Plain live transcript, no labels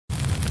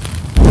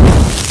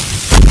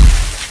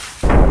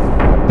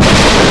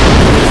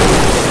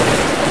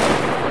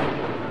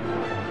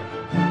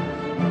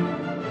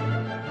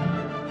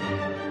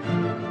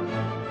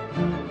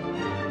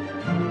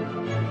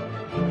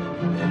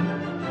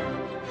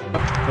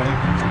Okay.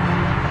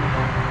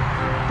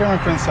 Okay, my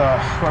friends,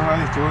 we're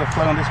ready to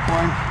fly on this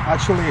plane.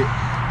 Actually,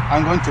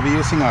 I'm going to be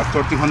using a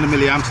 1300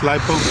 milliamps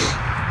LiPo,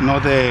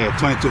 not the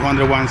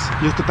 2200 ones,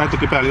 just to try to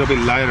keep it a little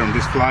bit lighter on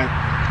this flight.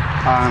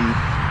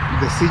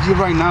 The CG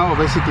right now,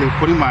 basically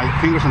putting my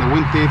fingers on the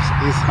wingtips,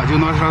 is, as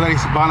you notice, rather is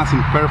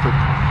balancing perfect.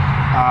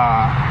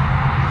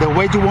 The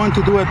way you want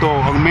to do it though,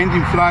 on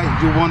maiden flight,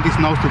 you want this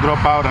nose to drop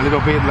out a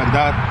little bit like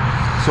that,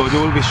 so you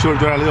will be sure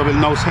you're a little bit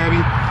nose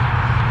heavy.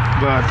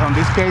 But on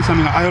this case, I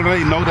mean, I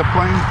already know the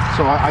plane,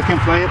 so I can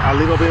fly it a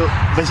little bit,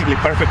 basically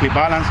perfectly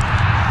balanced,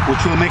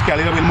 which will make it a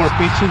little bit more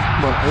pitchy,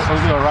 but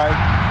it'll be alright.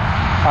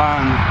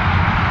 And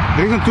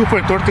the reason too for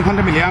a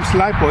 1300 milliamps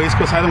LiPo is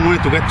because I don't want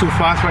it to get too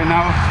fast right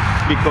now,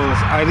 because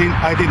I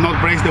did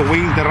not brace the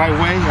wing the right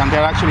way, and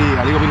they're actually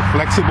a little bit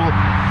flexible,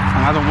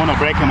 and I don't want to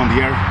break them on the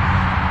air.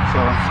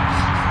 So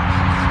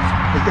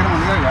let's get them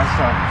on the air, guys.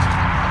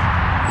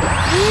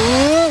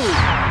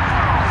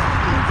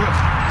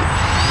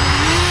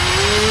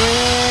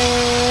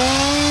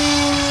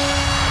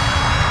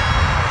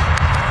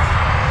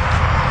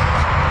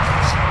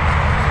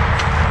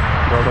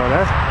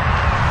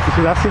 You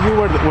see that CG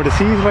where the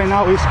C is right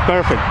now is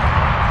perfect.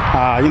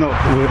 You know,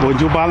 when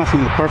you're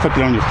balancing it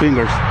perfectly on your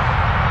fingers,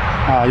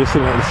 you see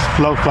this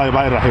slow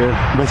flyby right here.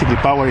 Basically,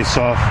 power is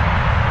off.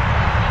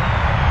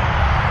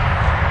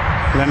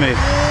 Let me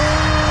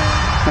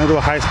do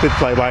a high-speed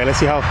flyby. Let's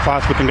see how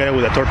fast we can get it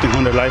with a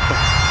 1300 LiPo.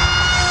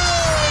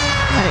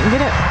 I didn't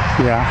get it.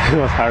 Yeah, it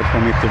was hard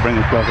for me to bring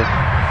it closer.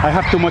 I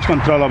have too much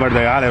control over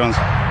the ailerons,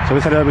 so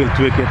it's a little bit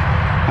tweaked.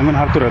 I'm gonna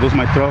have to reduce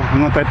my throw.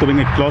 I'm gonna try to bring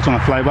it close on a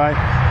flyby.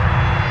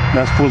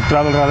 That's full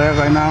travel right there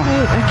right now.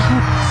 Wait, I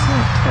can't see.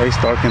 Yeah, he's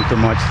torquing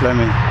too much. Let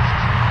me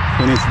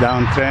finish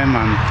down trim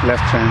and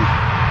left trim.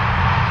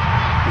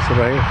 Is it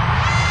right here?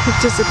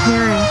 It's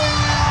disappearing.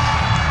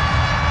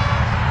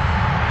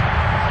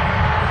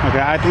 Okay,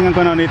 I think I'm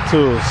gonna need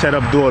to set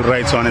up dual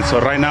rates on it. So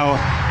right now,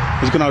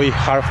 it's gonna be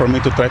hard for me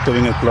to try to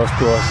bring it close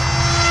to us.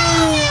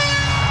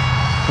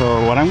 So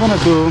what I'm gonna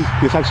do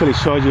is actually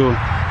show you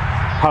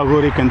how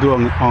good it can do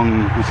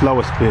on slow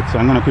speed. So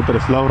I'm gonna keep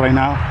it slow right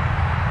now.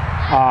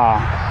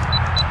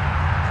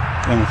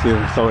 Let me see,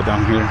 slow it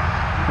down here,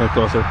 a little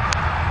closer.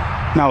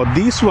 Now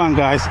this one,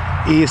 guys,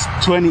 is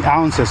 20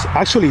 ounces.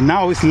 Actually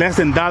now it's less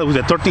than that with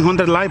the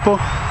 1300 LiPo.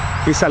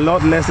 It's a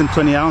lot less than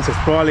 20 ounces,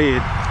 probably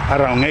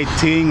around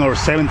 18 or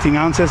 17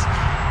 ounces.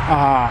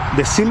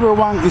 The silver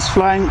one is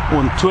flying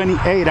on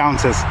 28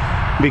 ounces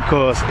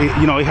because it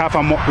have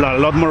a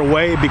lot more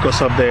weight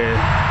because of the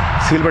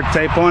silver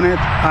tape on it,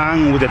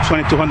 and with the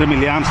 2200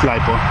 milliamps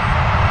LiPo.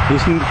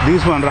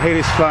 This one right here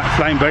is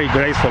flying very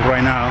graceful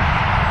right now.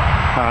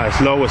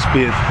 Slower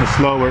speed, it's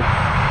slower.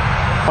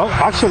 Oh,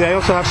 actually, I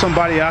also have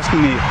somebody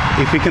asking me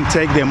if we can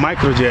take the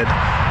microjet.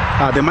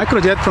 The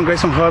microjet from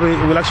Grayson Hobby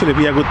will actually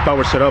be a good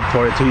power setup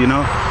for it too, you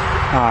know.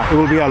 It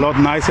will be a lot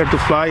nicer to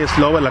fly,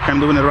 slower like I'm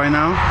doing it right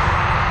now.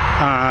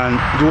 And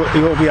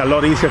it will be a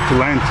lot easier to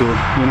land too,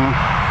 you know.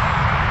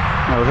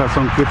 We have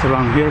some kids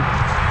around here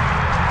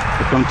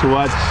to come to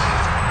watch.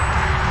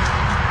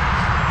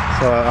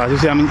 So as you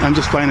see, I'm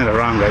just flying it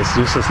around, guys,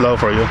 just slow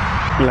for you.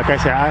 Like I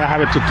said, I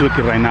have it too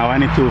tweaky right now. I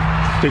need to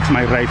fix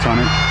my rates on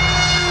it.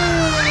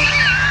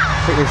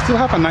 It still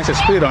have a nice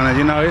speed on it,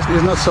 you know, it's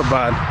not so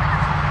bad.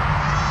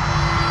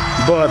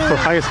 But for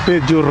high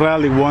speed, you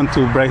really want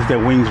to brace the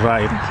wings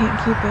right. I can't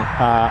keep it.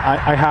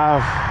 I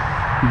have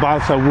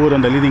balsa wood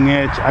on the leading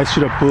edge. I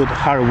should have put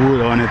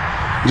hardwood on it,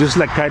 just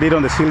like I did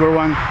on the silver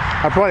one.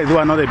 I'll probably do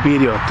another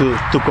video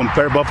to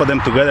compare both of them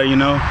together, you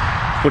know,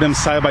 put them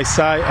side by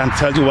side and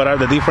tell you what are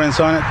the difference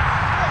on it.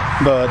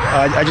 But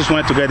I just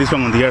wanted to get this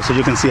one on the air so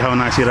you can see how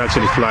nice it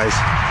actually flies.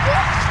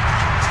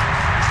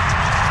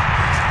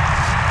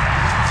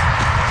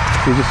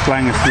 He's just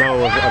flying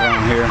slow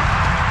around here.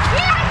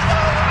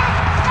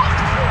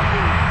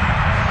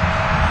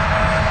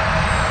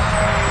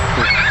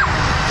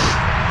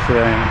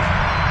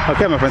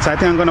 Okay, my friends, I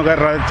think I'm gonna get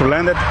ready to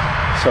land it.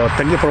 So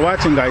thank you for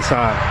watching, guys.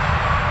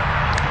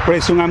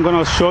 Pretty soon I'm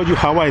gonna show you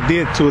how I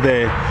did to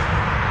the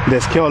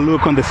scale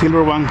look on the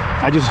silver one.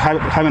 I just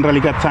haven't really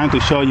got time to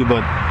show you,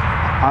 but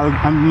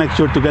I'll make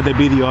sure to get the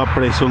video up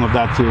pretty soon of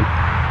that too.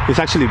 It's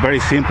actually very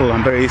simple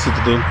and very easy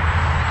to do.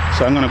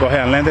 So I'm gonna go ahead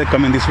and land it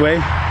coming this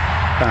way.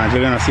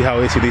 You're gonna see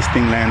how easy this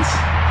thing lands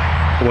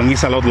when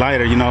it's a lot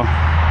lighter, you know,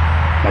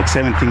 like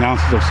 17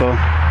 ounces or so.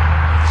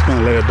 Just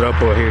gonna let it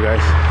drop over here,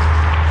 guys.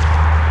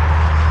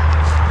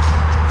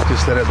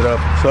 Just let it drop.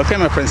 So okay,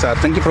 my friends,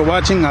 thank you for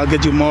watching. I'll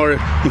get you more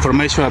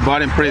information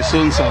about it pretty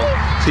soon. So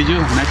see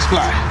you next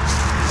flight.